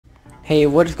Hey,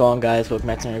 what is going on, guys? Welcome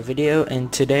back to another video,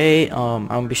 and today I'm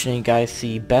gonna be showing you guys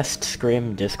the best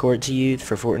scrim Discord to use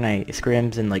for Fortnite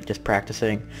scrims and like just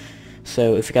practicing.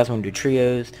 So if you guys want to do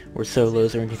trios or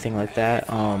solos or anything like that,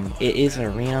 it is an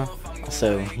arena,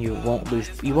 so you won't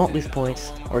lose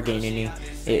points or gain any.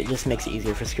 It just makes it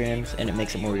easier for scrims and it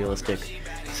makes it more realistic.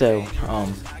 So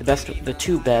the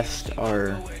two best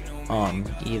are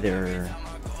either,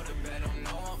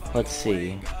 let's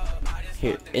see.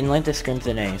 Here, Atlantis Scrims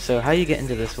in A. So how you get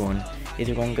into this one is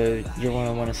you're going to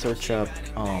want to search up,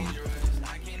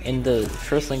 in the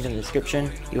first link in the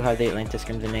description, you have the Atlantis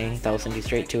Scrims in A. That will send you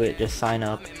straight to it. Just sign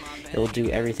up. It will do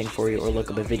everything for you, or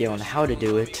look up a video on how to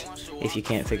do it if you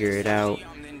can't figure it out.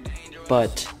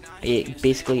 But it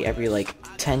basically every like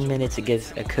 10 minutes it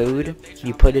gives a code.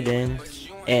 You put it in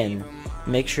and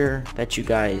make sure that you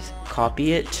guys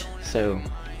copy it. So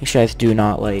you guys do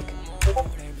not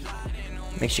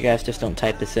make sure you guys just don't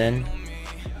type this in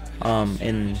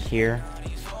here.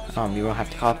 You will have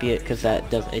to copy it because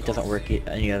it doesn't work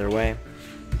any other way,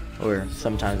 or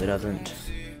sometimes it doesn't.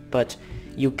 But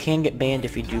you can get banned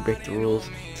if you do break the rules,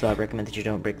 so I recommend that you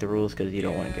don't break the rules because you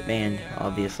don't want to get banned,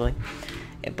 obviously.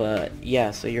 But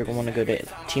yeah, so you're going to go to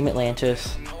Team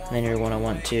Atlantis, and then you're going to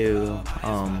want to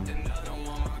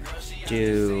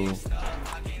do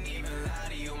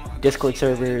Discord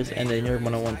servers, and then you're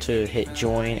going to want to hit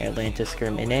join Atlantis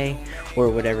Scrim NA or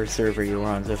whatever server you're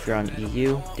on. So if you're on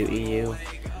EU, do EU.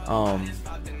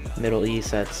 Middle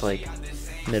East, that's like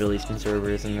Middle Eastern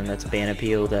servers, and then that's ban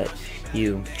appeal, that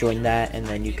you join that, and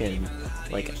then you can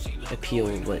like appeal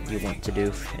what you want to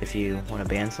do if you want to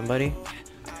ban somebody.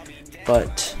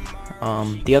 But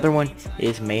the other one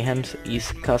is Mayhem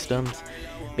Scrim Customs.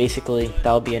 Basically,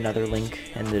 that'll be another link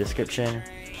in the description.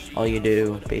 All you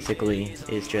do basically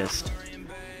is just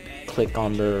click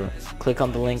on the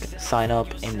link, sign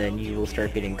up, and then you will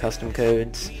start getting custom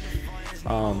codes.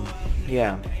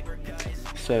 Yeah,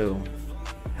 so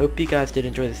hope you guys did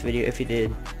enjoy this video. If you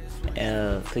did,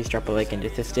 please drop a like, and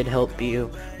if this did help you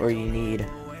or you need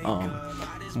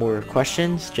more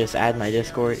questions, just add my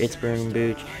Discord. It's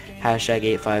 #Booch,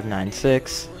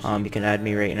 #8596. You can add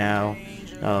me right now.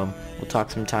 We'll talk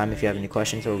sometime if you have any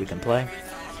questions, or we can play.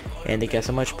 And thank you guys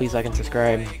so much. Please like and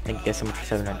subscribe. Thank you guys so much for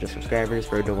 700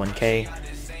 subscribers, road to 1K,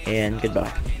 and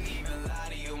goodbye.